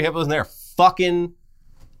are hungry hippos, and they're fucking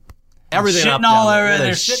everything shitting up all down over.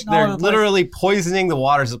 there. They're literally poisoning the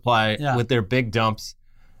water supply with their big dumps.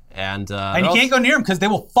 And you can't go near them because they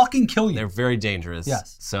will fucking kill you. They're very dangerous.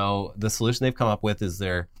 Yes. So the solution they've come up with is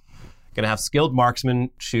they're going to have skilled marksmen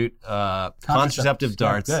shoot contraceptive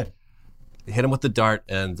darts. Yeah, good. Hit them with the dart,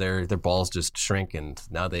 and their balls just shrink, and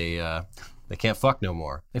now they can't fuck no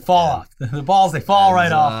more. They fall off. The balls, they fall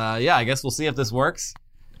right off. Yeah, I guess we'll see if this works.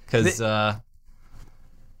 Because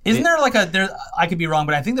isn't there like I could be wrong,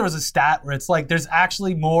 but I think there was a stat where it's like there's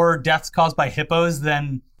actually more deaths caused by hippos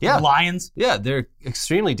than lions. Yeah, they're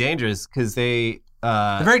extremely dangerous because they're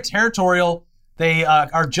very territorial. They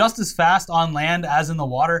are just as fast on land as in the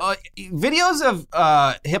water. Videos of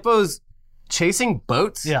hippos chasing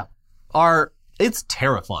boats it's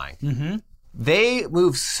terrifying. Mm-hmm. They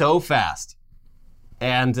move so fast.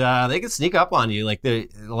 And they can sneak up on you. Like a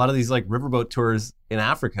lot of these like riverboat tours in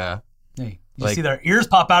Africa. Hey, you see their ears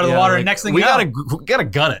pop out of the water, and next thing we gotta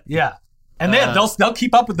gun it. Yeah, and they'll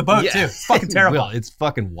keep up with the boat too. It's fucking terrible. It's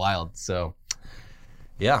fucking wild. So,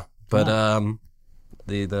 yeah, but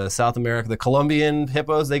the South America, the Colombian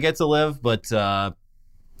hippos, they get to live, but no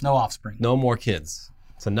offspring, no more kids.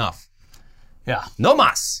 It's enough. Yeah, no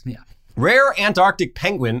mas. Yeah. Rare Antarctic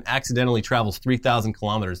penguin accidentally travels 3,000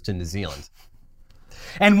 kilometers to New Zealand.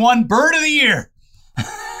 And won Bird of the Year.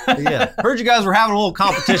 Yeah. Heard you guys were having a little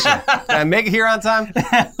competition. Did I make it here on time?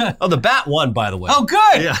 Oh, the bat won, by the way. Oh,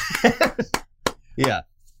 good. Yeah. Yeah.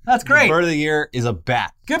 That's great. The bird of the year is a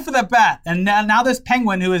bat. Good for that bat. And now this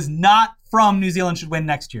penguin who is not from New Zealand should win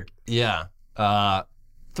next year. Yeah. The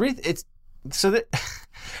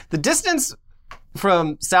distance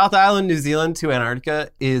from South Island, New Zealand to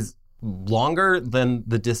Antarctica is longer than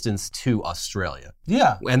the distance to Australia.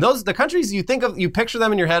 Yeah. And the countries you picture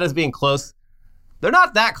them in your head as being close, they're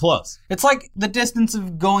not that close. It's like the distance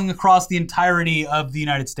of going across the entirety of the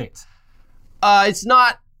United States. It's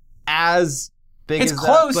not as big It's as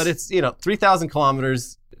close. that, but it's 3,000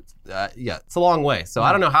 kilometers. Yeah, it's a long way. So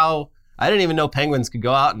I don't know how. I didn't even know penguins could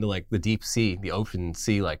go out into like the deep sea, the open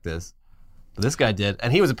sea like this. But this guy did,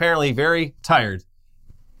 and he was apparently very tired.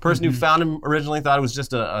 Person who found him originally thought it was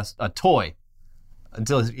just a toy,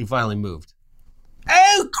 until he finally moved.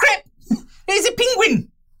 Oh crap! He's a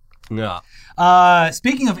penguin. Yeah.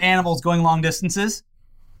 Speaking of animals going long distances,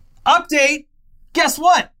 update. Guess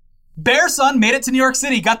what? Bear Son made it to New York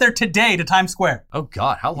City. Got there today to Times Square. Oh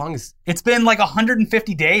God, how long is? It's been like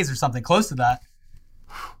 150 days or something, close to that.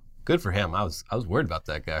 Good for him. I was worried about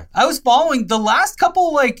that guy. I was following the last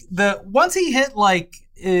couple, once he hit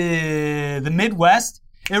the Midwest,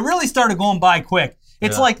 it really started going by quick.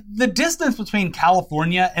 It's like the distance between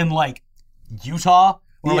California and like Utah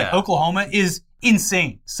or like Oklahoma is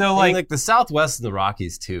insane. So like the Southwest and the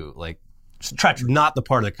Rockies too, like treacherous. Not the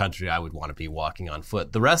part of the country I would want to be walking on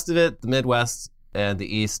foot. The rest of it, the Midwest and the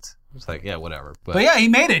East, it's like, yeah, whatever. But yeah, he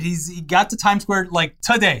made it. He got to Times Square like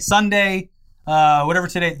today, Sunday, whatever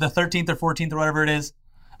today, the 13th or 14th or whatever it is.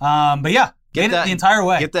 But yeah, made it the entire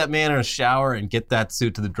way. Get that man in a shower and get that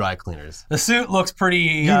suit to the dry cleaners. The suit looks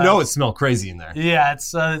pretty... it smells crazy in there. Yeah,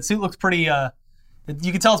 the suit looks pretty...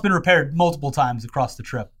 you can tell it's been repaired multiple times across the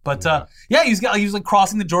trip. But he was like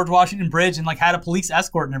crossing the George Washington Bridge and like had a police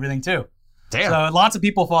escort and everything too. Damn. So lots of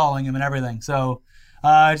people following him and everything. So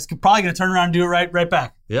just probably going to turn around and do it right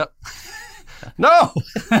back. Yep. No.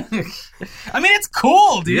 I mean, it's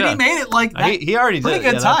cool, dude. Yeah. He made it like that. He already did. Pretty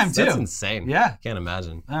good time, too. That's insane. Yeah. Can't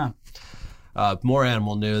imagine. Yeah. More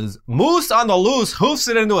animal news. Moose on the loose hoofs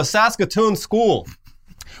it into a Saskatoon school.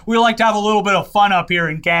 We like to have a little bit of fun up here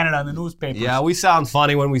in Canada in the newspapers. Yeah, we sound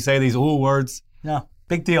funny when we say these ooh words. Yeah,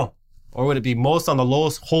 big deal. Or would it be moose on the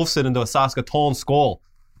loose hoofs it into a Saskatoon school?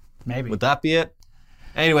 Maybe. Would that be it?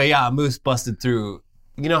 Anyway, yeah, a moose busted through.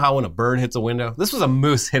 You know how when a bird hits a window? This was a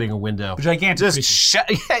moose hitting a window. Gigantic.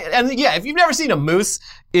 And yeah, if you've never seen a moose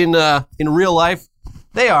in real life,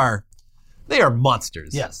 they are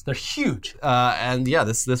monsters. Yes, they're huge. And yeah,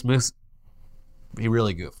 this moose, he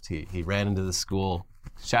really goofed. He ran into the school,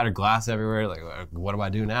 shattered glass everywhere. Like, what do I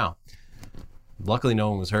do now? Luckily,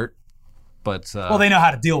 no one was hurt. But well, they know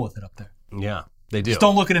how to deal with it up there. Yeah, they do. Just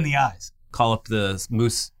don't look it in the eyes. Call up the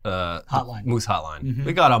moose hotline. Moose hotline. Mm-hmm.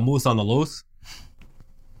 We got a moose on the loose.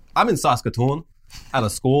 I'm in Saskatoon at a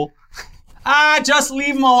school. Just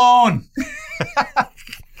leave him alone.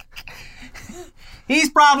 He's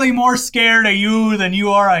probably more scared of you than you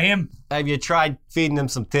are of him. Have you tried feeding him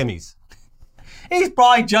some Timmies? He's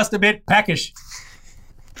probably just a bit peckish.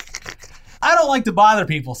 I don't like to bother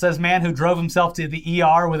people, says man who drove himself to the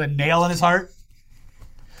ER with a nail in his heart.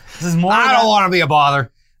 This is more. I don't want to be a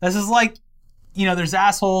bother. This is like, there's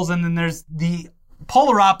assholes and then there's the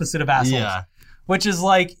polar opposite of assholes. Yeah. Which is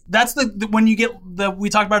like, that's when you get we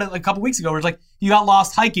talked about it a couple weeks ago, where it's like, you got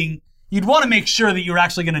lost hiking, you'd want to make sure that you're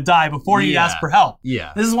actually going to die before you ask for help.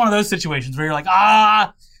 Yeah. This is one of those situations where you're like,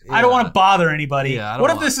 I don't want to bother anybody. Yeah,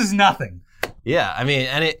 what if this is nothing? Yeah, I mean,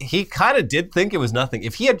 and he kind of did think it was nothing.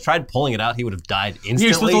 If he had tried pulling it out, he would have died instantly.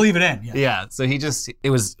 You're supposed to leave it in. Yeah, so it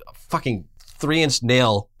was a fucking 3-inch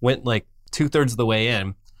nail, went like 2/3 of the way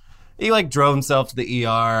in. He like drove himself to the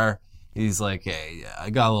ER. He's like, hey, I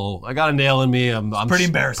got a nail in me. I'm pretty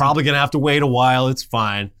embarrassing. Probably gonna have to wait a while. It's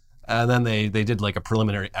fine. And then they did like a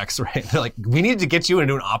preliminary X-ray. They're like, we need to get you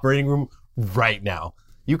into an operating room right now.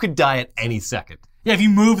 You could die at any second. Yeah, if you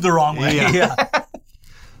move the wrong way. Yeah.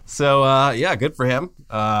 So yeah, good for him.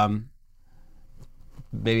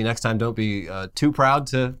 Maybe next time don't be too proud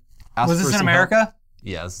to ask for some help. Was this in America?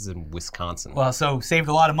 Yeah, this is in Wisconsin. Well, so saved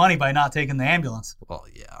a lot of money by not taking the ambulance. Well,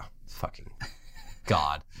 yeah, fucking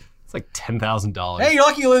God. It's like $10,000. Hey, you're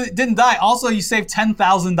lucky you didn't die. Also, you saved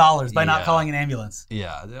 $10,000 by not calling an ambulance.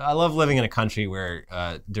 Yeah, I love living in a country where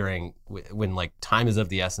when like time is of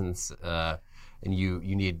the essence and you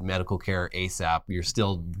need medical care ASAP, you're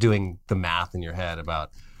still doing the math in your head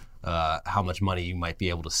about how much money you might be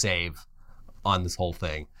able to save on this whole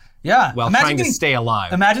thing. Yeah. While trying to stay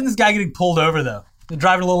alive. Imagine this guy getting pulled over, though.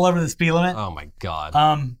 Driving a little over the speed limit. Oh my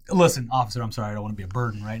God. Listen, officer, I'm sorry, I don't want to be a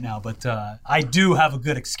burden right now, but I do have a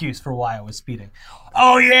good excuse for why I was speeding.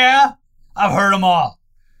 Oh yeah, I've heard them all.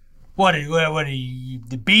 What are you,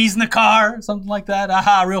 the bees in the car? Something like that?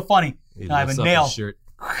 Aha, real funny. I have a nail. Shirt.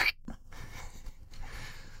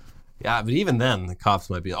 Yeah, but even then, the cops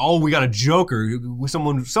might be, oh, we got a joker.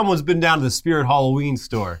 Someone's been down to the Spirit Halloween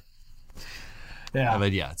store. Yeah.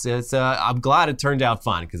 But yeah, it's I'm glad it turned out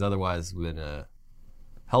fine, because otherwise it would have been a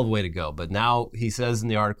hell of a way to go. But now he says in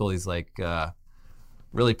the article, he's like,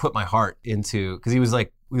 really put my heart into, because he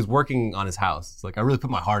was working on his house. It's like, I really put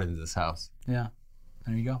my heart into this house. Yeah.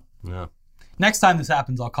 There you go. Yeah. Next time this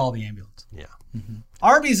happens, I'll call the ambulance. Yeah. Mm-hmm.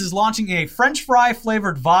 Arby's is launching a French fry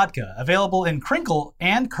flavored vodka available in crinkle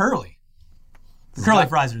and curly. Curly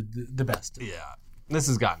fries are the best. Yeah. This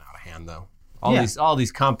has gotten out of hand, though. All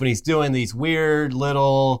these companies doing these weird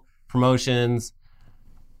little promotions.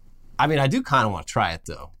 I mean, I do kind of want to try it,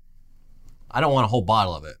 though. I don't want a whole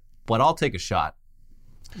bottle of it, but I'll take a shot.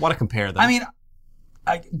 I want to compare them. I mean,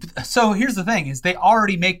 so here's the thing, is they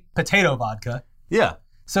already make potato vodka. Yeah.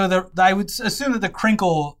 So I would assume that the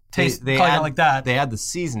crinkle tastes probably like that. They add the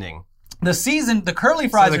seasoning. The curly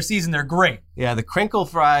fries are seasoned. They're great. Yeah, the crinkle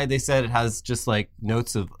fry, they said it has just like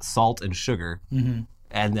notes of salt and sugar. Mm-hmm.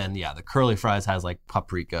 And then, yeah, the curly fries has like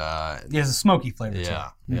paprika. It has a smoky flavor to it. Yeah,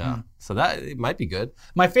 yeah. Mm-hmm. So it might be good.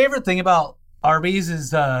 My favorite thing about Arby's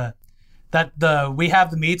is that we have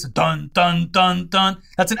the meats, dun, dun, dun, dun.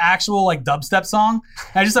 That's an actual like dubstep song.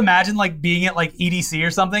 And I just imagine like being at like EDC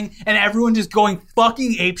or something and everyone just going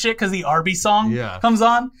fucking apeshit because the Arby's song comes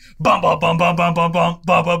on. Bum, bum, bum, bum, bum, bum, bum,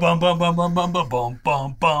 bum, bum, bum, bum, bum, bum, bum, bum,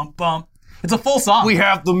 bum, bum, bum. It's a full song. We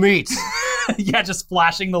have the meat. Yeah, just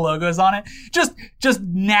flashing the logos on it. Just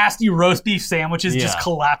nasty roast beef sandwiches just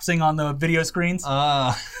collapsing on the video screens.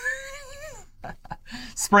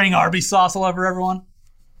 Spraying Arby's sauce all over everyone.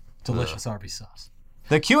 Delicious Arby's sauce.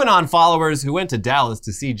 The QAnon followers who went to Dallas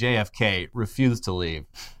to see JFK refused to leave.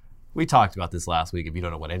 We talked about this last week, if you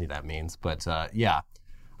don't know what any of that means. But yeah,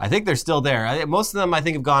 I think they're still there. Most of them, I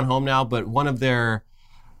think, have gone home now. But one of their,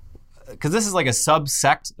 because this is like a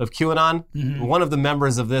subsect of QAnon, one of the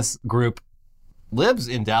members of this group lives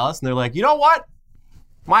in Dallas. And they're like, you know what?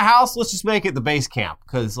 My house, let's just make it the base camp.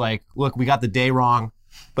 Because, like, look, we got the day wrong.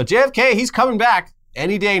 But JFK, he's coming back.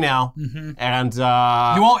 Any day now, and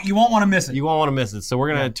you won't want to miss it. You won't want to miss it. So we're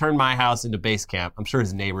gonna turn my house into base camp. I'm sure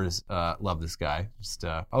his neighbors love this guy. Just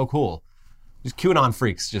oh cool, just QAnon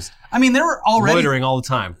freaks. Just they were already loitering all the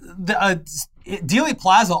time. Dealey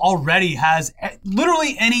Plaza already has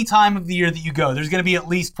literally any time of the year that you go, there's gonna be at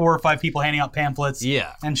least 4 or 5 people handing out pamphlets.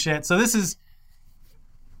 And shit. So this is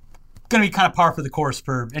gonna be kind of par for the course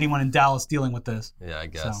for anyone in Dallas dealing with this. Yeah, I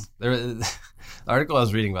guess. The article I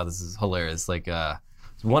was reading about this is hilarious. Like,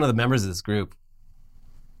 one of the members of this group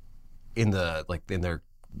in a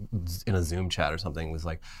Zoom chat or something was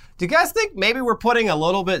like, "Do you guys think maybe we're putting a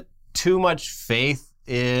little bit too much faith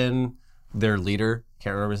in their leader?"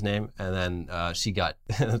 Can't remember his name. And then she got.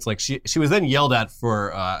 It's like she was then yelled at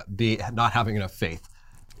for not having enough faith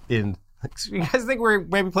in. Like, you guys think we're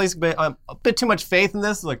maybe placing a bit too much faith in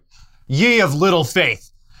this? Like, ye of little faith.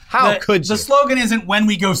 How could you? The slogan isn't "when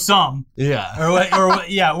we go some." Yeah. Or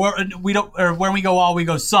when we go all, we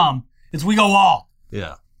go some. It's we go all.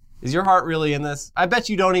 Yeah. Is your heart really in this? I bet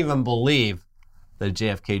you don't even believe that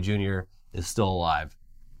JFK Jr. is still alive,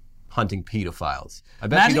 hunting pedophiles. I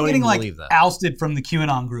bet you don't even believe that. Ousted from the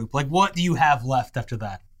QAnon group. Like, what do you have left after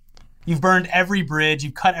that? You've burned every bridge.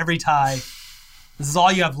 You've cut every tie. This is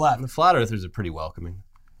all you have left. The flat earthers are pretty welcoming.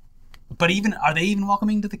 But are they even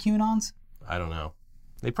welcoming to the QAnons? I don't know.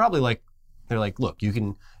 They probably they're like, look, you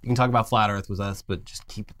can talk about flat Earth with us, but just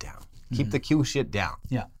keep it down. Keep the Q shit down.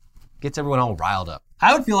 Yeah. Gets everyone all riled up.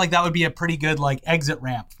 I would feel like that would be a pretty good exit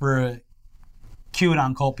ramp for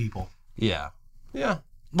QAnon cult people. Yeah. Yeah.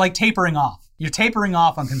 Like tapering off. You're tapering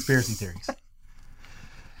off on conspiracy theories.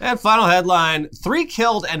 And final headline, 3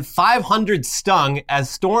 killed and 500 stung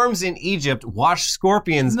as storms in Egypt wash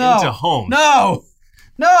scorpions into homes.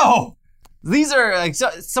 No! These are,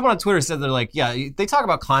 someone on Twitter said they're like, yeah, they talk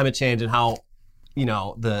about climate change and how,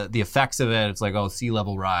 the effects of it. It's like, sea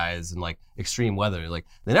level rise and extreme weather. Like,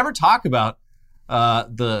 they never talk about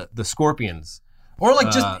the scorpions. Or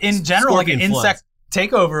just in general, an insect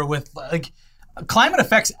takeover with climate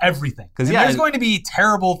affects everything. Because there's going to be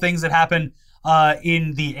terrible things that happen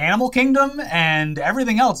in the animal kingdom and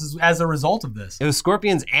everything else as a result of this. It was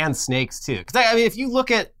scorpions and snakes too. Because if you look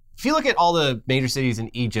at all the major cities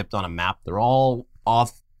in Egypt on a map, they're all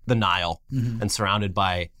off the Nile and surrounded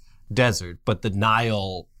by desert, but the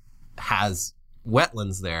Nile has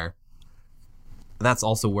wetlands there. that's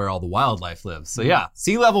also where all the wildlife lives. So yeah,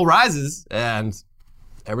 sea level rises and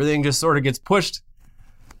everything just sort of gets pushed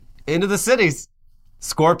into the cities.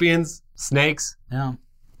 Scorpions, snakes. Yeah.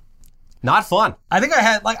 Not fun. I think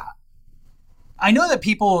I know that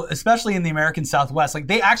people, especially in the American Southwest, like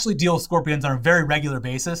they actually deal with scorpions on a very regular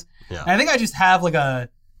basis. Yeah. And I think I just have like a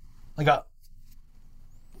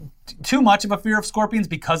too much of a fear of scorpions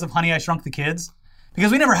because of Honey, I Shrunk the Kids. Because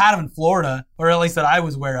we never had them in Florida, or at least that I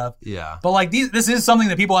was aware of. Yeah. But like this is something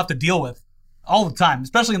that people have to deal with all the time,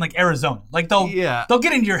 especially in like Arizona. Like they'll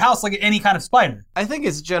get into your house like any kind of spider. I think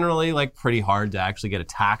it's generally like pretty hard to actually get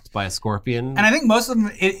attacked by a scorpion. And I think most of them,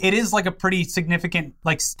 it is like a pretty significant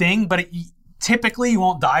like sting, but typically you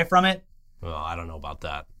won't die from it. Well, I don't know about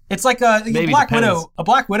that. It's like a black depends. widow. A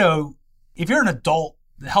black widow, if you're an adult,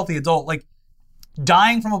 a healthy adult, like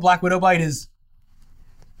dying from a black widow bite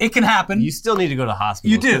it can happen. You still need to go to the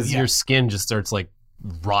hospital. You do, because your skin just starts like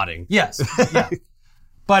rotting. Yes, yeah.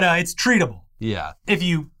 But it's treatable. Yeah. If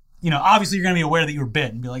obviously you're going to be aware that you were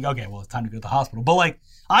bit and be like, okay, well, it's time to go to the hospital. But like,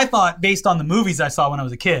 I thought based on the movies I saw when I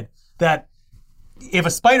was a kid that if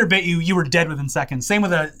a spider bit you, you were dead within seconds. Same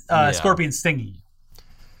with a scorpion stinging you.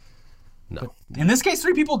 No. But in this case,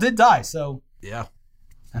 3 people did die. So yeah.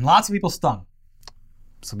 And lots of people stung.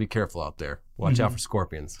 So be careful out there. Watch out for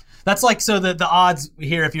scorpions. That's like, so the odds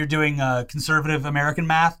here, if you're doing conservative American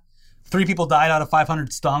math, 3 people died out of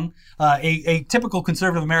 500 stung. A typical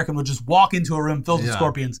conservative American would just walk into a room filled with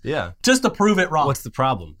scorpions just to prove it wrong. What's the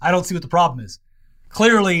problem? I don't see what the problem is.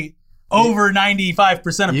 Clearly, over 95% of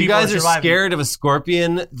people are surviving. You guys are scared of a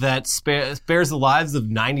scorpion that spares the lives of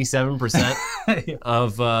 97%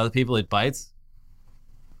 of the people it bites?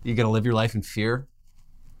 You going to live your life in fear?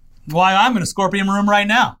 Why, I'm in a scorpion room right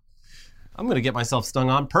now. I'm going to get myself stung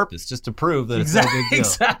on purpose just to prove that it's no big deal.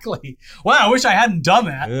 Exactly. Wow, I wish I hadn't done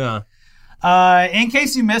that. Yeah. In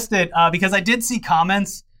case you missed it, because I did see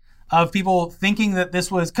comments of people thinking that this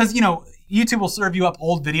was, because, YouTube will serve you up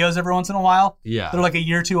old videos every once in a while. Yeah. They're like a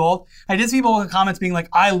year or 2 old. I did see people in comments being like,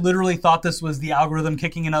 I literally thought this was the algorithm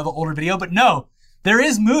kicking another older video, but no. There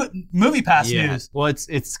is Movie Pass news. Well, it's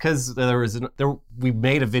because we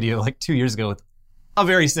made a video like 2 years ago with a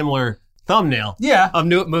very similar thumbnail of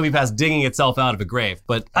Movie Pass digging itself out of a grave.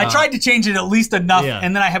 But I tried to change it at least enough,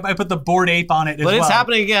 and then I put the Bored Ape on it as well. But it's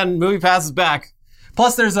happening again. Movie Pass is back.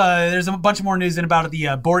 Plus, there's a bunch of more news in about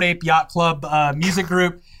the Bored Ape Yacht Club music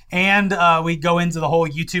group, and we go into the whole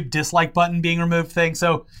YouTube dislike button being removed thing.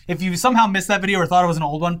 So if you somehow missed that video or thought it was an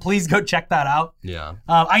old one, please go check that out. Yeah.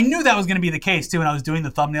 I knew that was going to be the case, too, when I was doing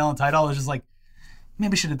the thumbnail and title. I was just like,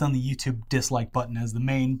 maybe I should have done the YouTube dislike button as the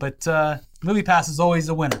main, but Movie Pass is always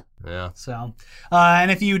a winner. Yeah. So,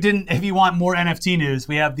 and if you want more NFT news,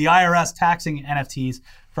 we have the IRS taxing NFTs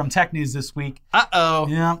from Tech News this week. Uh-oh.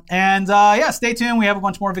 Yeah. And stay tuned. We have a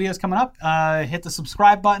bunch more videos coming up. Hit the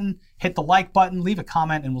subscribe button, hit the like button, leave a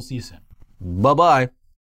comment, and we'll see you soon. Bye-bye.